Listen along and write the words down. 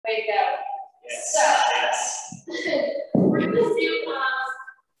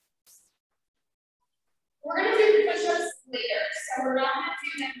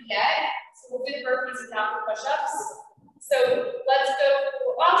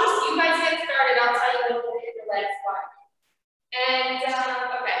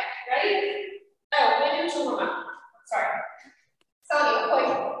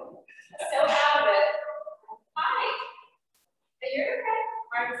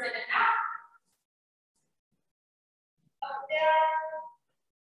in and out. Up, down.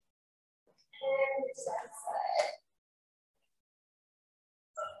 And side, side.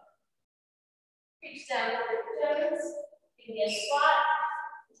 Reach down over the toes. Give me a squat.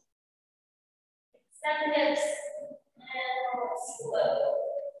 Extend the hips. And slow.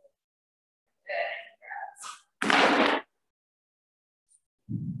 Good.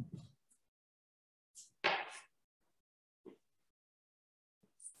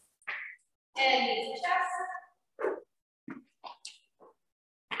 And use the chest.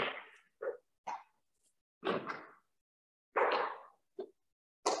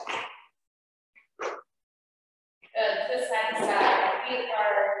 Good. This side to side. Feet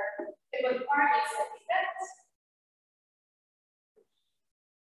are hip width apart, knees slightly bent.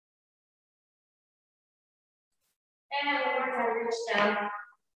 And one more time, reach down.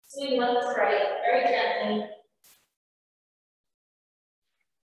 Swing left to right, very gently.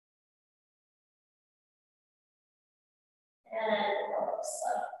 And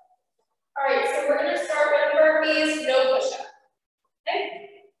slow. All right, so we're going to start with burpees, no push-up. Okay?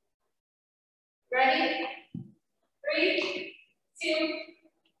 Ready? 3, 2,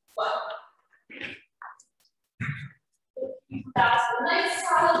 1. That's a nice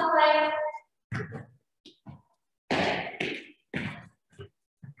solid plank.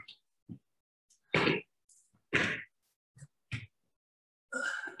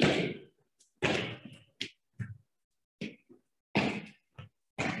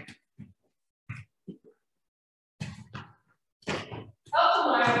 Up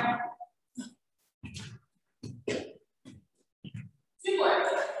more. 2 more.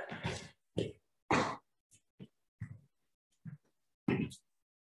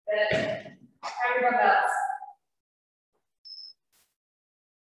 Good. Grab your dumbbells.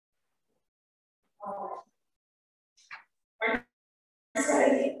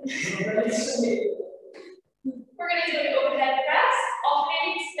 We're going to do an overhead press,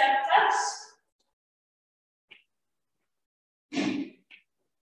 alternating step touch.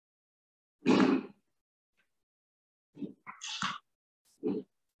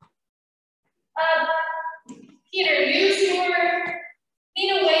 Peter, use your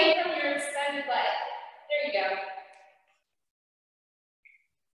feet away from your extended leg. There you go.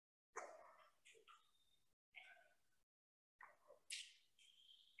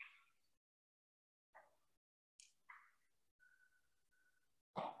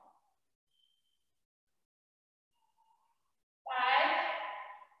 Five,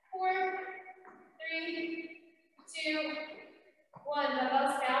 4, 3, 2, 1.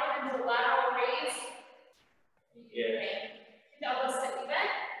 Dumbbells down into lateral raise. Yeah. Elbows slightly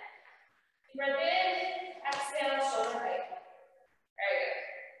bent. Deep breath in. Exhale, shoulder height. Very good.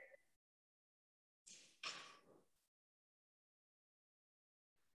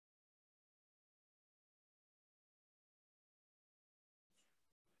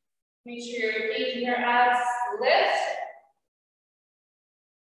 Make sure you're engaging your abs. Lift.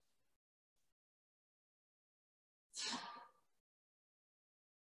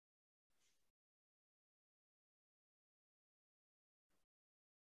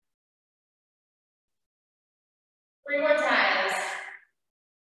 Three more times.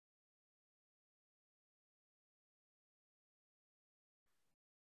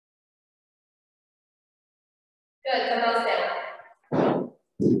 Good, dumbbells down. We're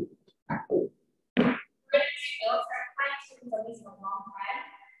going to do military planks because we've done these in a long time.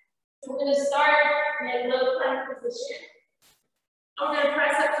 So we're going to start in a low plank position. And we're going to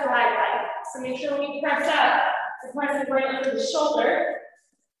press up to high plank. So make sure when you press up, to press it right under the shoulder.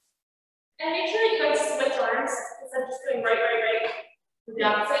 And make sure you guys switch arms instead of just doing right. Do the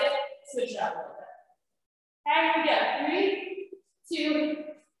opposite, switch it up a little bit. And here we go. 3, 2,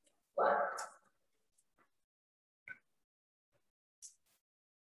 1.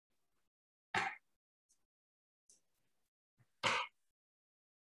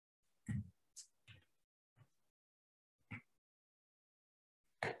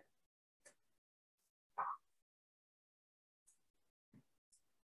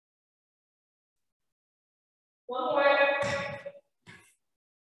 One more.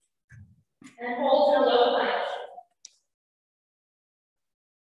 And hold your low plank.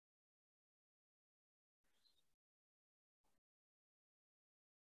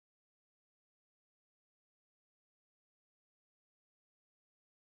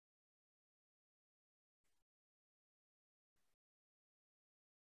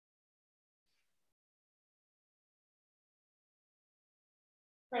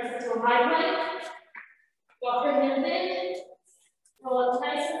 Press into a high plank. Walk your hands in. Roll up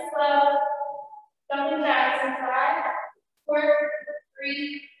nice and slow. Jumping jacks in 5, 4,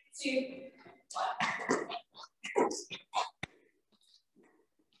 3, 2, 1.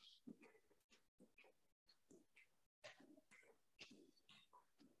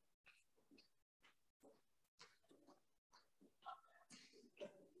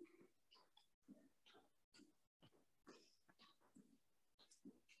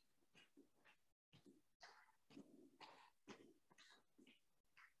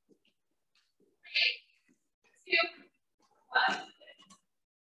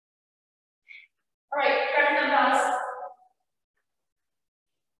 All right, grab dumbbells.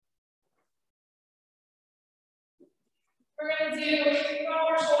 We're going to do one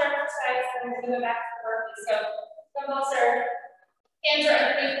more shoulder exercise, and we're going to go back to the work. So dumbbells are, hands are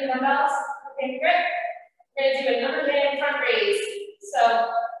underneath the dumbbells. Okay, grip. We're going to do an overhead front raise. So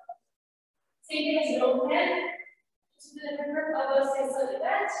same thing as an overhead. Just do the different grip, elbows stay slightly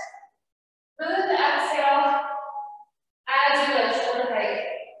bent. Really the exhale as you lift shoulder height.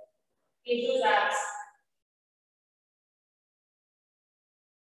 Engage those abs.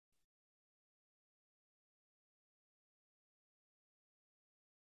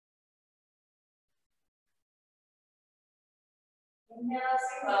 Inhale,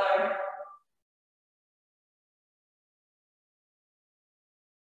 sink lower.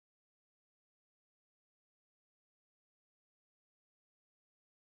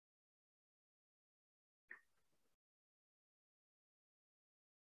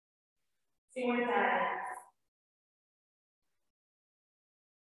 See more time.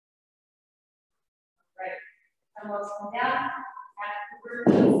 Right. Elbows come down. Back to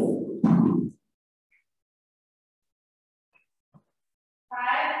the 5,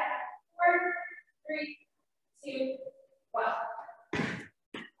 4, 3, 2, 1.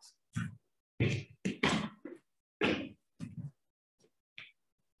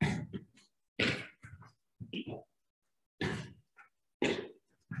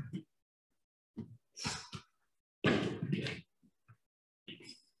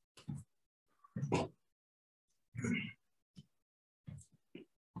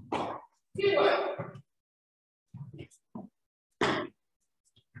 Good work.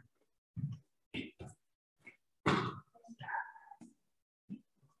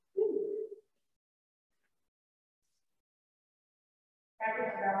 Grab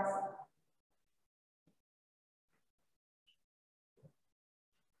your dumbbells.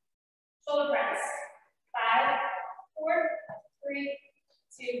 Shoulder press. 5, 4, 3,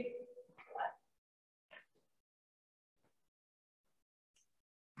 2, 1.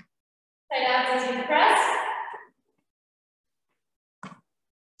 Tight abs as you press.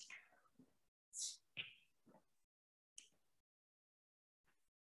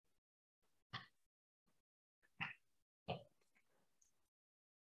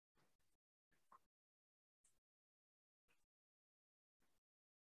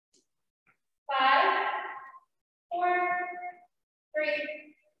 Five, 4, 3,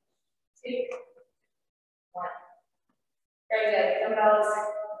 2, 1. Very good. Dumbbells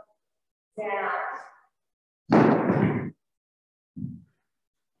down.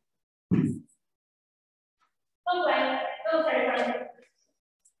 Full plank, full plank.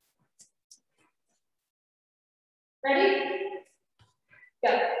 Ready?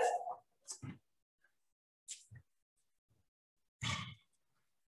 Go.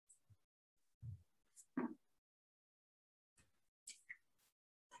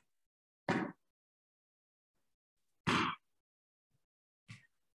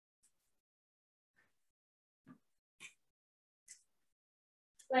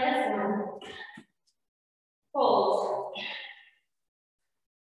 Last one. Hold.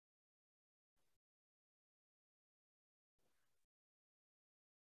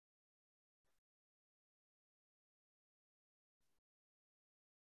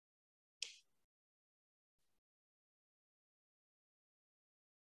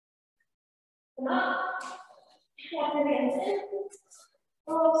 Come up. Walk your hands in.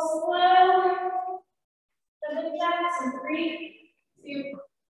 Go slow. Jumping jacks in 3, 2,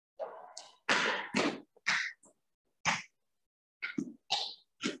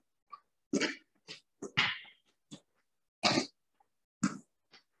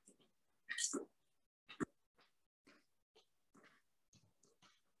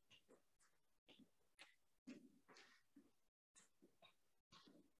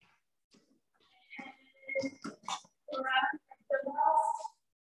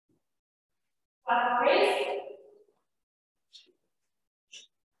 5, raise.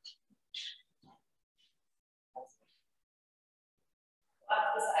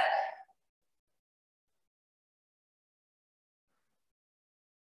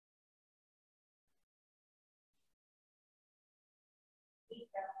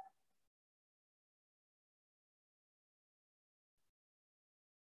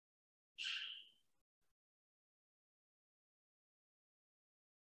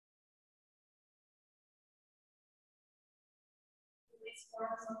 Please form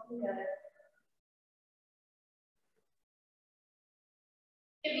something together.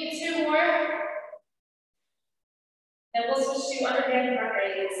 Give me 2 more. And we'll switch to underhand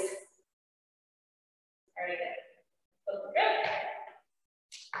Racquets. Very good. Look good.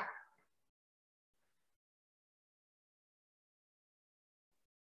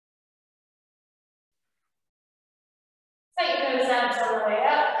 Tighten those abs on the way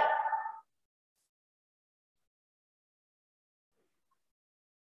up.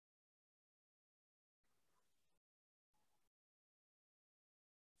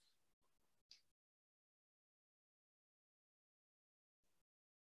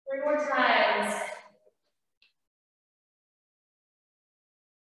 Three more times.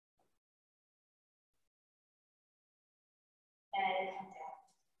 And come down.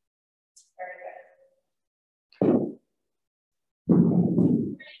 Very good.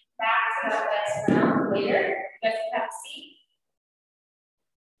 Back to that next round later. You guys can have a seat.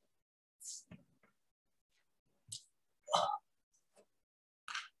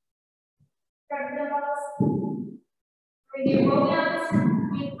 Grab the dumbbells. Bring your roll downs,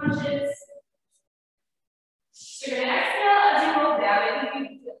 bring punches. You're going to exhale as you roll down. I think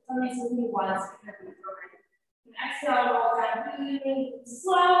you've done these with me once. Exhale, roll down really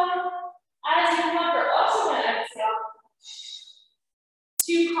slow. As you come up, you're also going to exhale.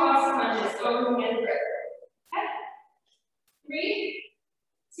 2 cross punches over hand grip. Okay? 3,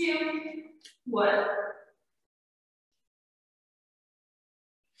 2, 1.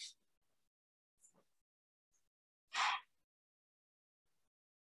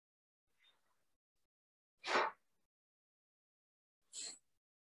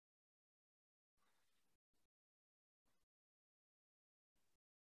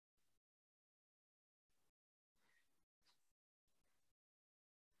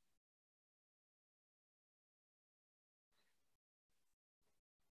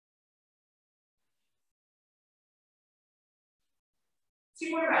 Two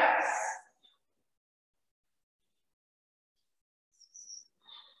more reps.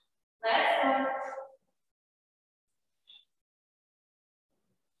 Let's go.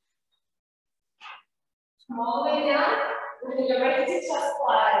 Come all the way down. We're going to go right into chest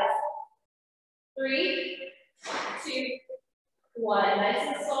flies. 3, 2, 1. Nice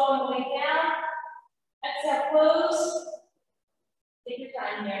and slow on the way down. Exhale, close. Take your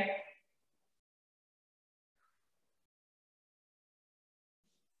time here.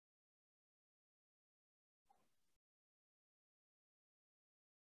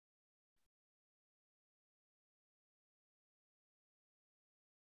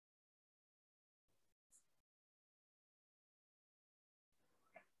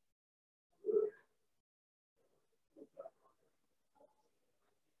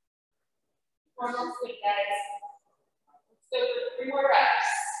 One more sweep, guys. Let's go for 3 more reps.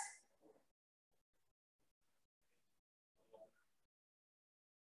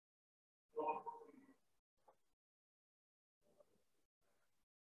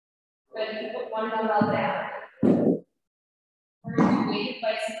 Good, you can put 1 dumbbell down. We're going to do weighted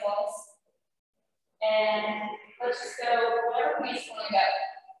bicycles. And let's just go whatever pace you want to go.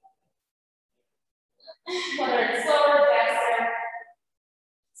 Whether it's slower, faster.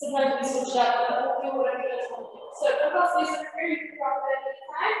 Sometimes we switch up, but we'll do whatever you guys want to do. So dumbbell stays up here, you can drop it at any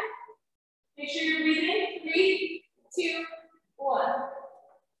time. Make sure you're breathing. 3, 2, 1.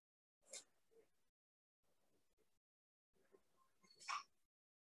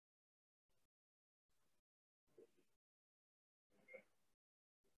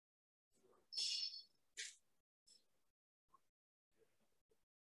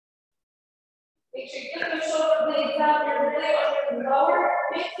 Make sure you get those shoulder blades up. You're really under the lower,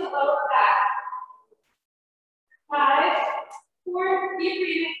 make the lower back. 5, 4, keep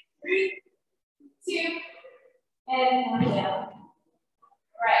breathing. 3, 2, and 1 down.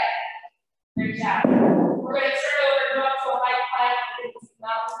 All right. Great job. We're going to turn over and go up to a high plank with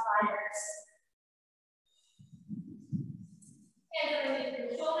mountain climbers. Hands underneath your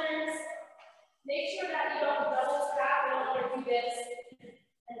shoulders. Make sure that you don't double tap. We don't want to do this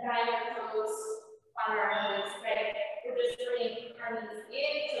and guide your toes on our knees. Right? We're just bringing our knees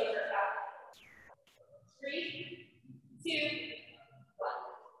in, toes are out. 3, 2, 1.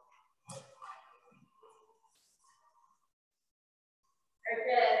 Very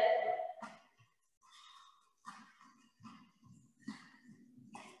good.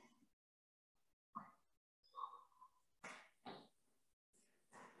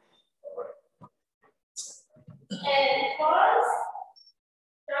 And pause.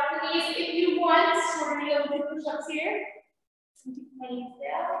 Drop the knees if you want. We're going to go do push-ups here. Keep my knees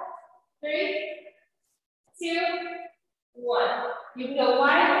down. 3, 2, 1. You can go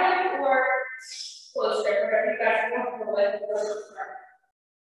wide grip or close grip, whatever you guys are comfortable with.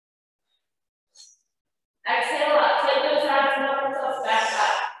 Exhale up. Take those abs and upper tilts back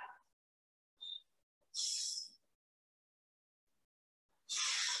up.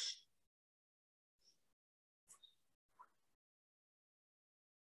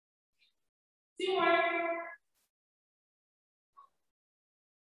 Two more.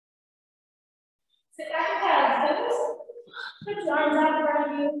 Sit back and paddle toes. Put your arms out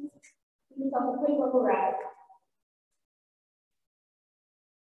around you. Give yourself a quick little rest.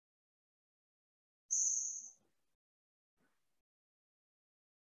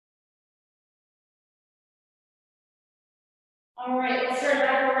 All right, let's turn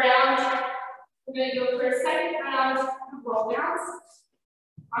back around. We're going to go for a second round of roll downs.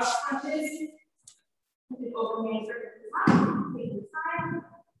 Cross punches. You can open your circle to the top. Take your time.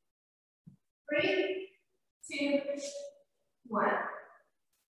 3, 2, 1.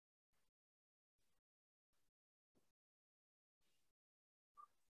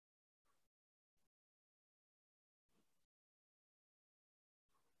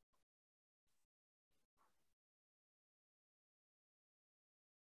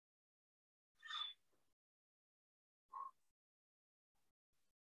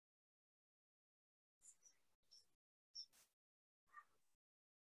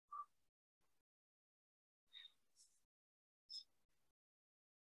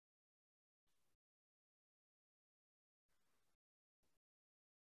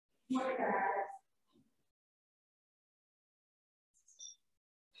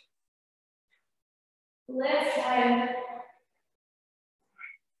 Lift high.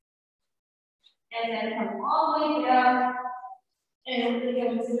 And then come all the way down. And we're going to go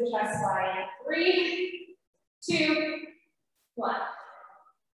into the chest line. 3, 2, 1.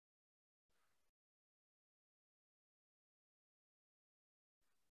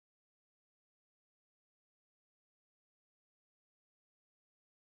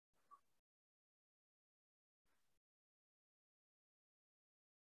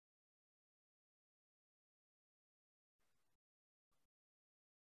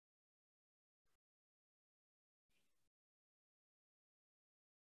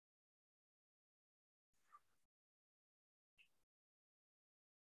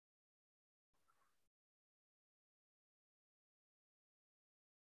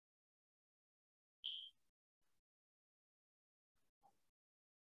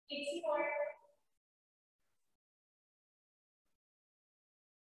 Two more.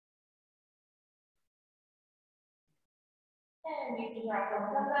 And you can drop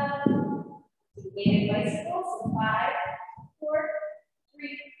one down. Weighted bicycles. 5, 4,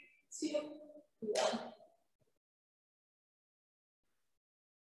 3, 2, 1.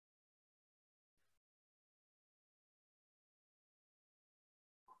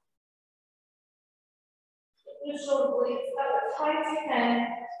 Your shoulder blades up as high as you can.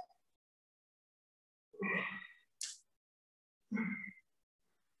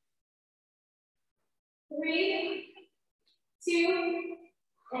 Three, 2,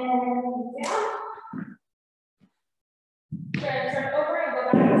 and down. Turn over and go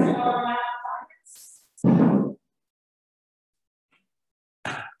back to our mat balance.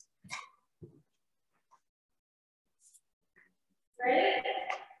 Ready?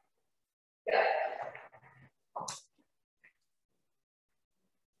 Go.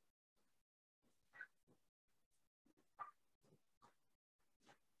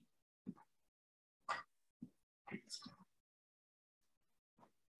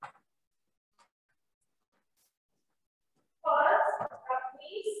 Pause, up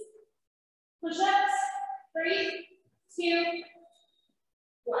knees, push-ups, 3, 2,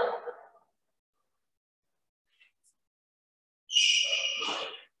 1.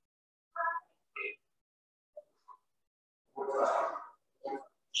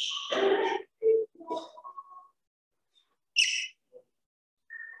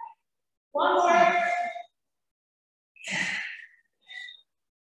 One more.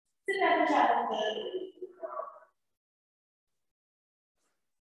 Sit back and chat with me.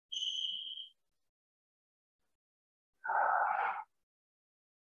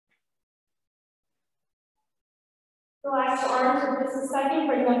 Relax your arms for just a second,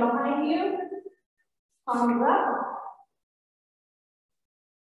 bring them behind you. Palms up.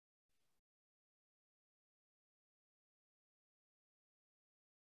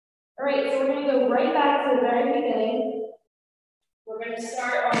 All right, so we're going to go right back to the very beginning. We're going to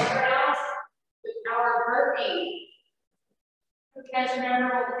start on the ground with our burpee. You guys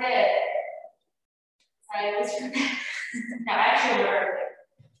remember what we did? I always forget. No, actually, we're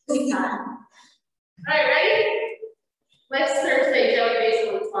this time. All right, ready? Next Thursday, Joey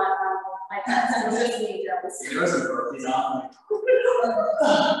basically taught my class. It was just me, Joey. There was a burpees on.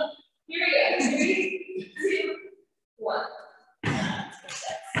 Here we go. 3, 2, 1.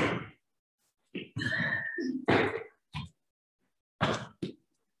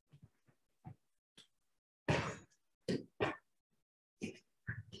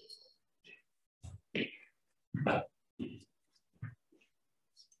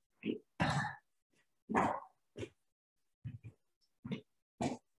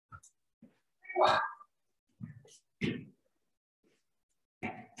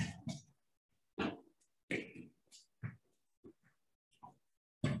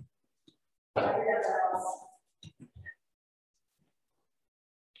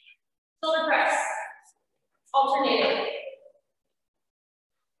 Shoulder press. Alternating.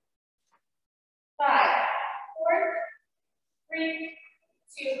 5, 4, 3,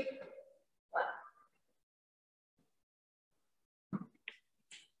 2, 1.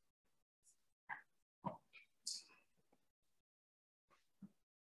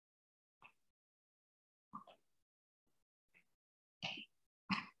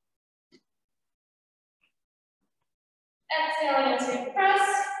 Exhaling into press.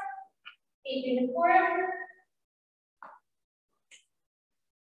 Keeping the forward.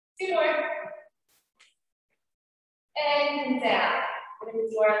 2 more. And down. We're going to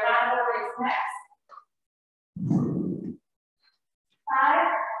do our lateral raise next.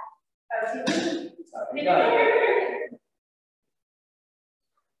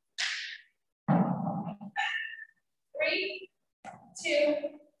 3, 2,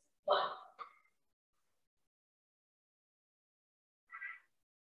 1.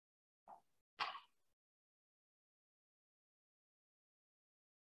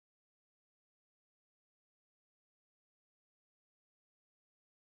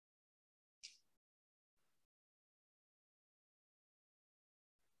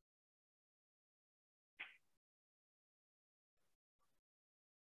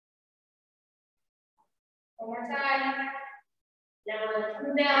 One more time. Now we're going to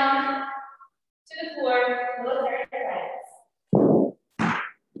come down to the floor, military legs.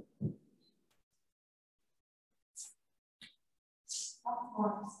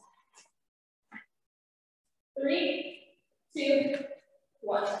 Three, 2,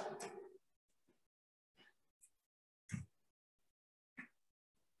 1.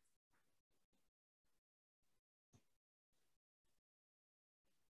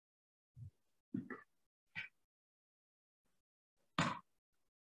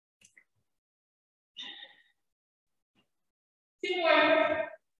 2 more.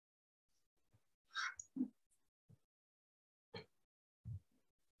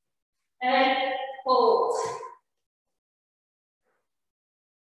 And hold.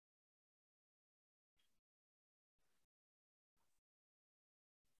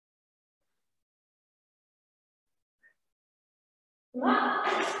 Come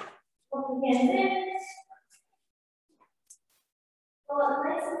on. Open hands in. Pull up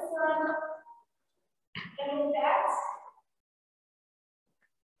nice and slow. And move back.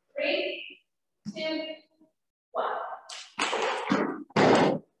 3, 2, 1.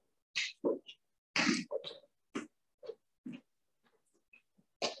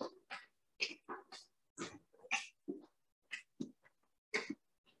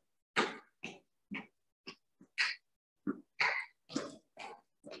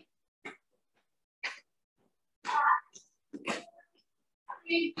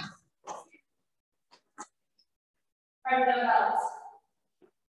 Right the belts.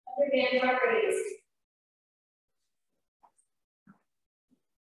 Other hands are raised.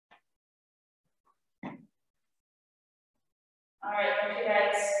 All right, I want you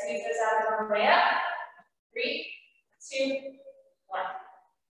guys squeeze this out on the way up. 3, 2, 1.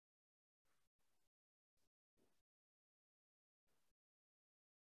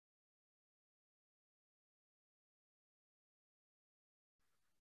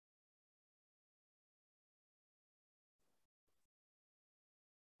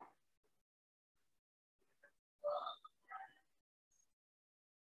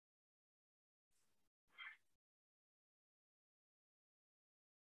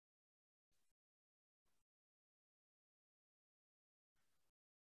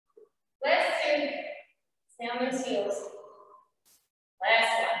 Last 2. Stay on those heels.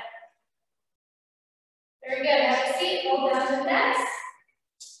 Last one. Very good. Have a seat. Hold down to the next.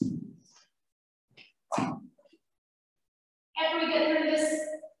 After we get through this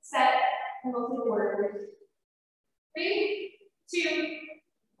set, we'll do the word. 3, 2,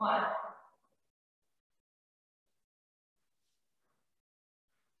 1.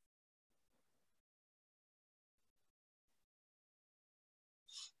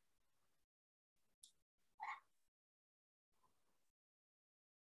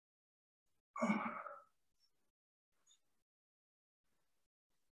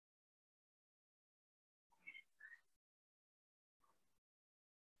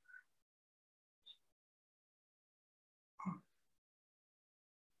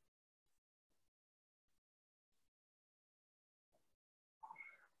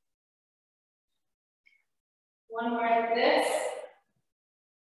 One more like this.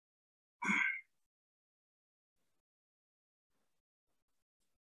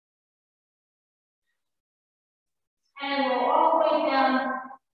 And we'll all the way down.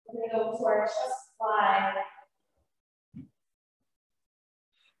 We're going to go to our chest fly.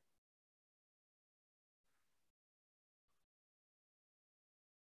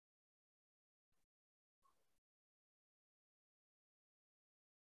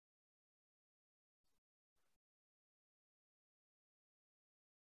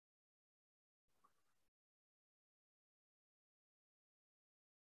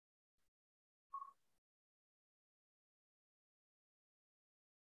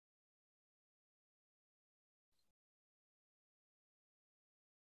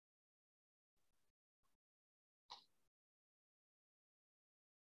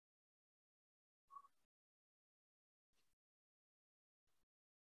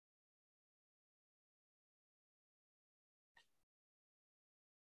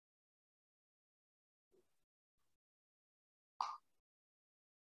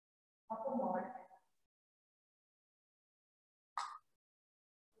 Couple more.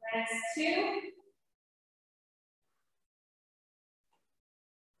 Next two.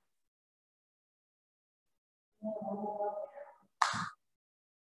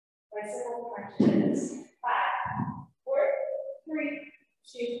 Bicycle crunches. 5, 4, 3,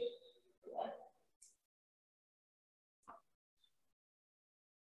 2, 1.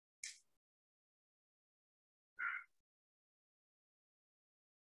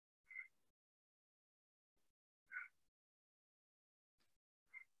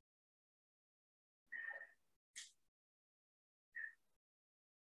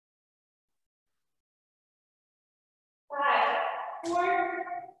 Five, 4,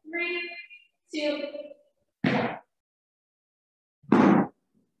 3, 2, 1.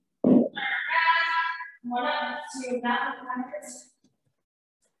 One up to mountain climbers.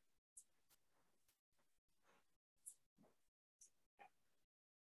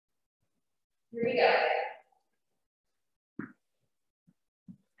 Here we go.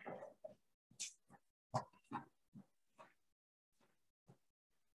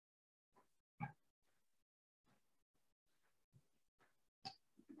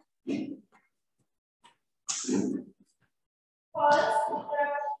 Pause.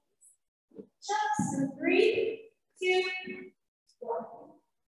 Jumps in 3, 2, 1.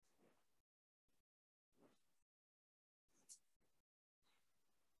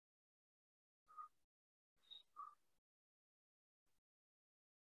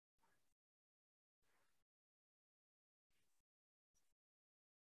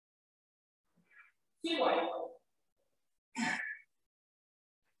 Two more.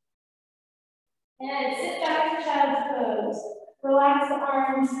 And sit back to child's pose. Relax the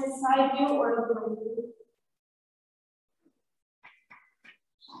arms beside you or behind you.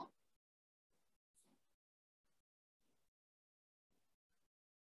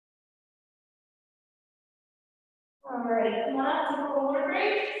 All right, come on, take a little more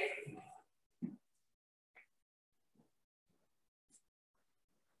break.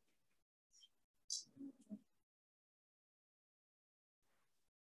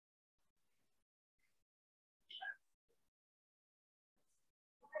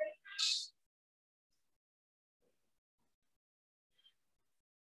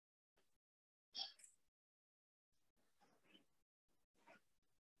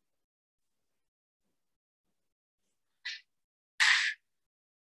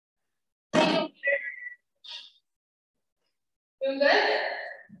 Doing good?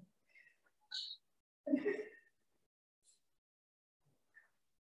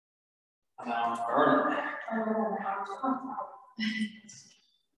 Burn.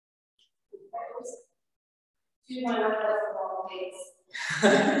 Do my work for long days.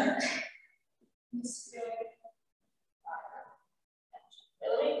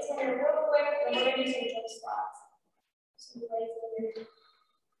 Really, it's gonna real quick, and we're gonna do some jump spots. Some legs in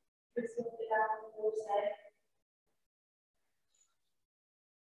it's gonna be out on the other side.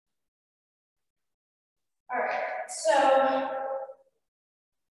 All right, so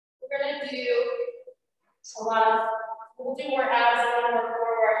we're gonna do a lot of, we'll do more abs, a little more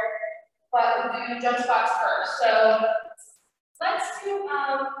core work, but we'll do jump spots first. So let's do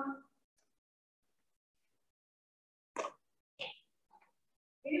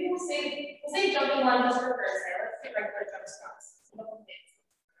maybe we'll say jumping lunges for Thursday. Let's do regular jump spots.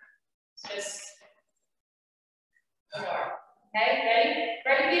 Just more. Okay, ready?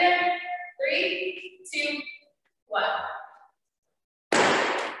 Ready, Peter? 3, 2, 1.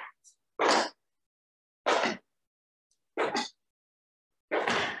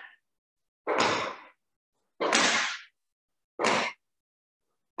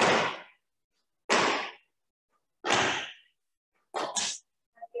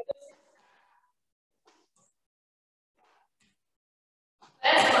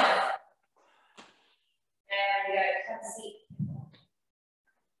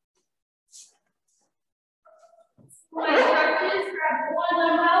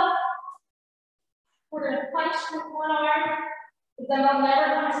 punch with one arm. The dumbbell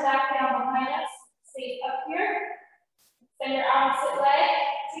never comes back down behind us. Stay up here. Extend your opposite leg.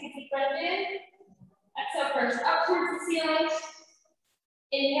 Take a deep breath in. Exhale, press up towards the ceiling.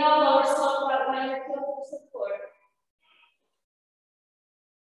 Inhale, lower slope, right line your heel towards the floor.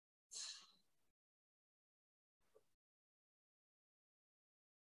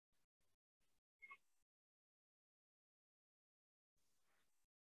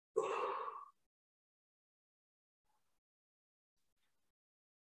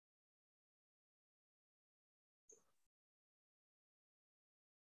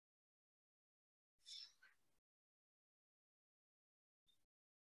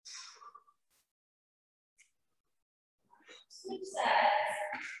 Switch sides.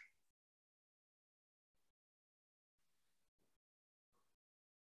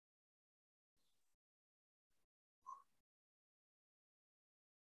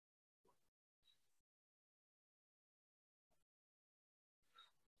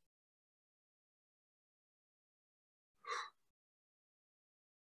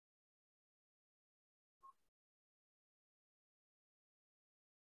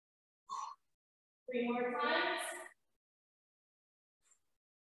 Three more times.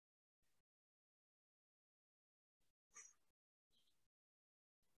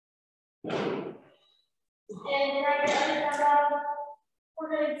 And grab your other dumbbell. We're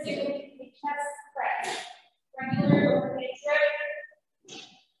going to do a chest press. Regular overhead straight.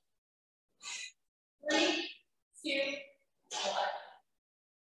 3, 2, 1.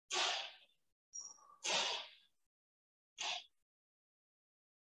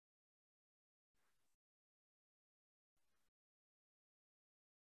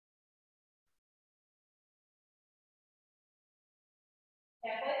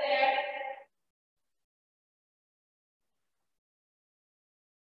 Halfway there.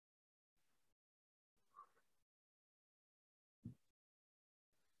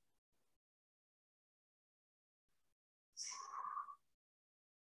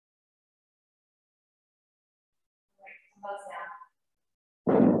 Bust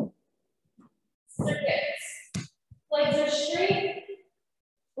down. Scissor kicks. Legs are straight.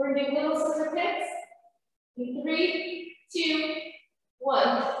 We're going to do little scissor kicks. In 3, 2,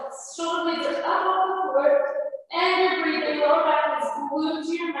 1. Shoulder blades are up off the floor. And you're breathing. Lower back is glued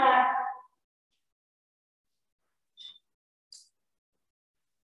to your mat.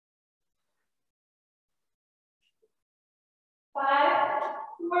 5,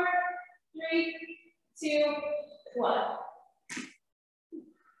 4, 3, 2, 1.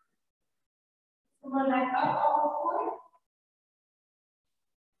 Come on back up off the floor.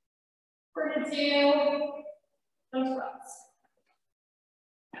 We're going to do no squats.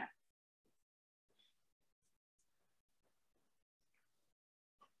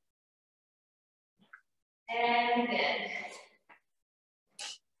 And again.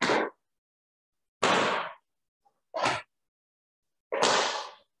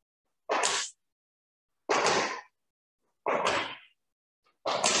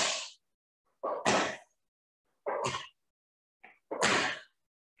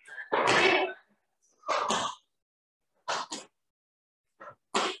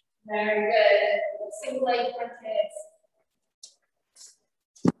 Very good. Single leg crunches.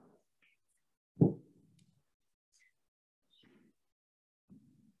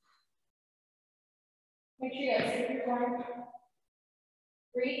 Make sure you guys take your time.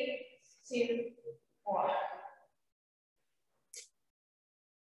 3, 2, 1.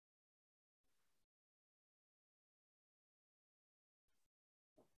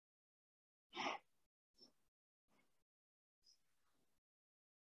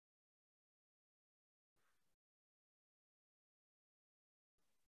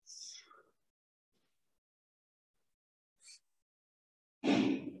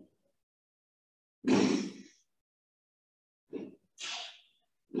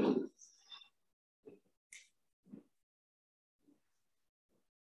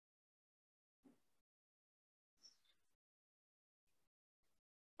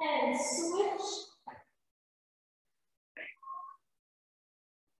 And switch.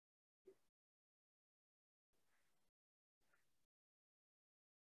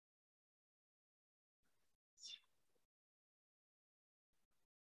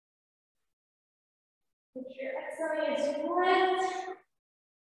 Put your exhale as you lift.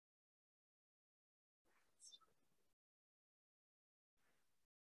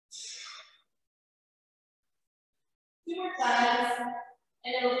 Two more times,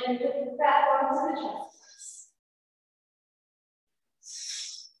 and it'll then put the back arms to the chest.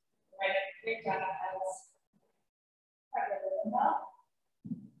 Right, great job, guys.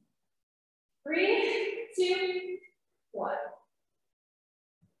 Breathe. 2, 1.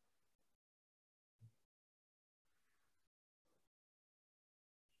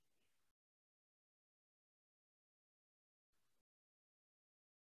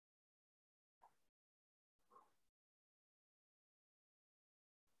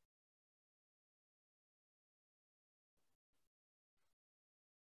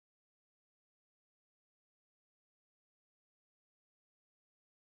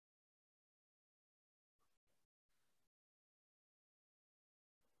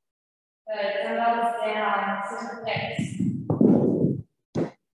 Good. Dumbbells down. Super kicks.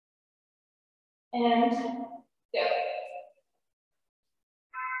 And go.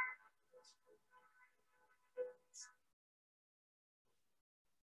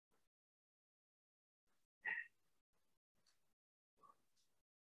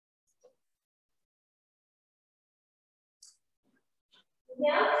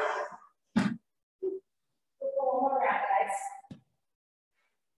 Now, we'll go one more round, guys.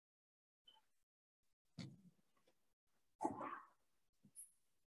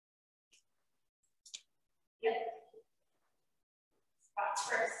 Yep. Spots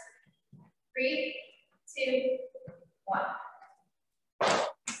first. 3, 2, 1.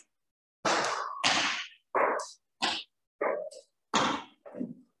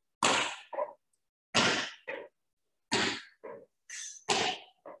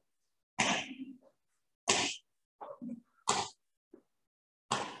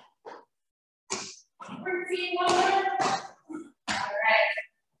 Repeat one more. All right.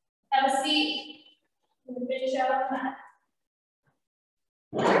 Have a seat. I'm going to finish out on that.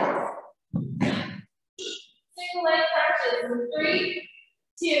 Single leg crunches in 3,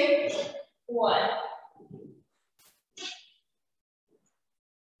 2, 1.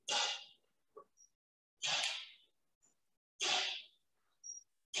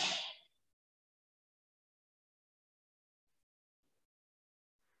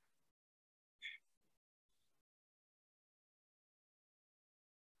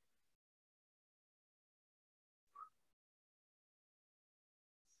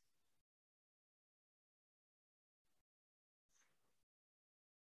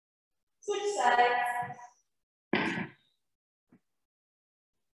 Switch sides.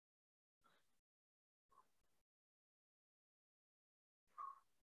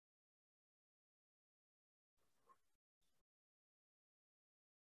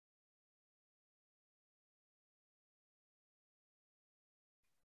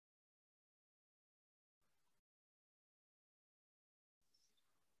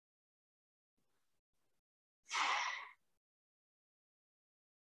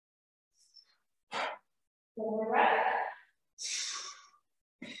 One more rep.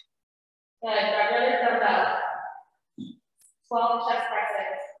 Good. Grab your other dumbbell. 12 chest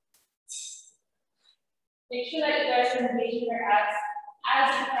presses. Make sure that you guys are engaging your abs as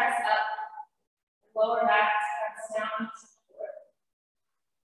you press up. Lower back press down.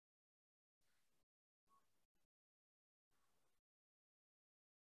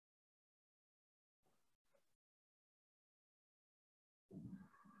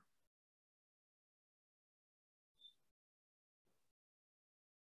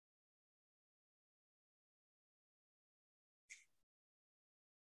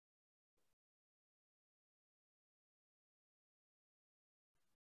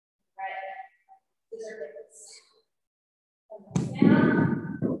 Right. Scissor pivots.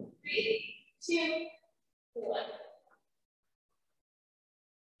 Down. 3, 2, 1.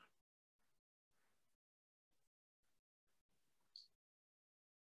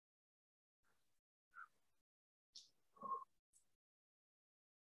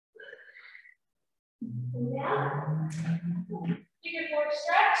 Down. Figure 4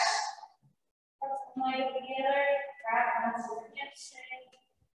 stretch. Press the leg together. Grab onto your hamstring.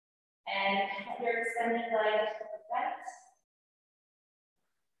 And have your extended leg bent.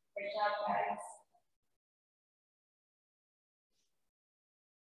 Great job, guys.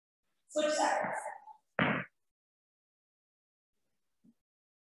 Switch sides.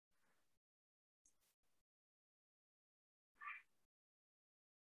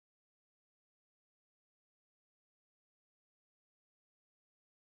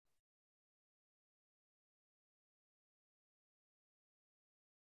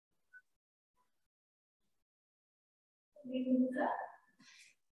 Moving up.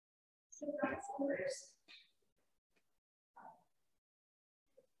 So right shoulders.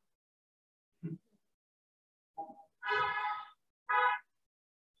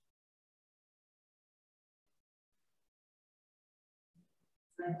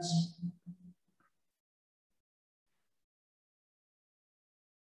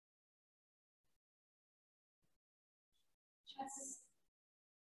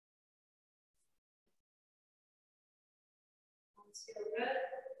 Super good.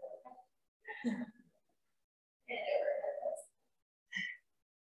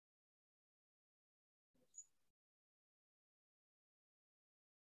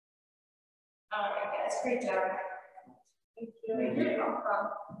 All right, guys, great job. Thank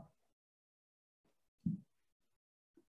you.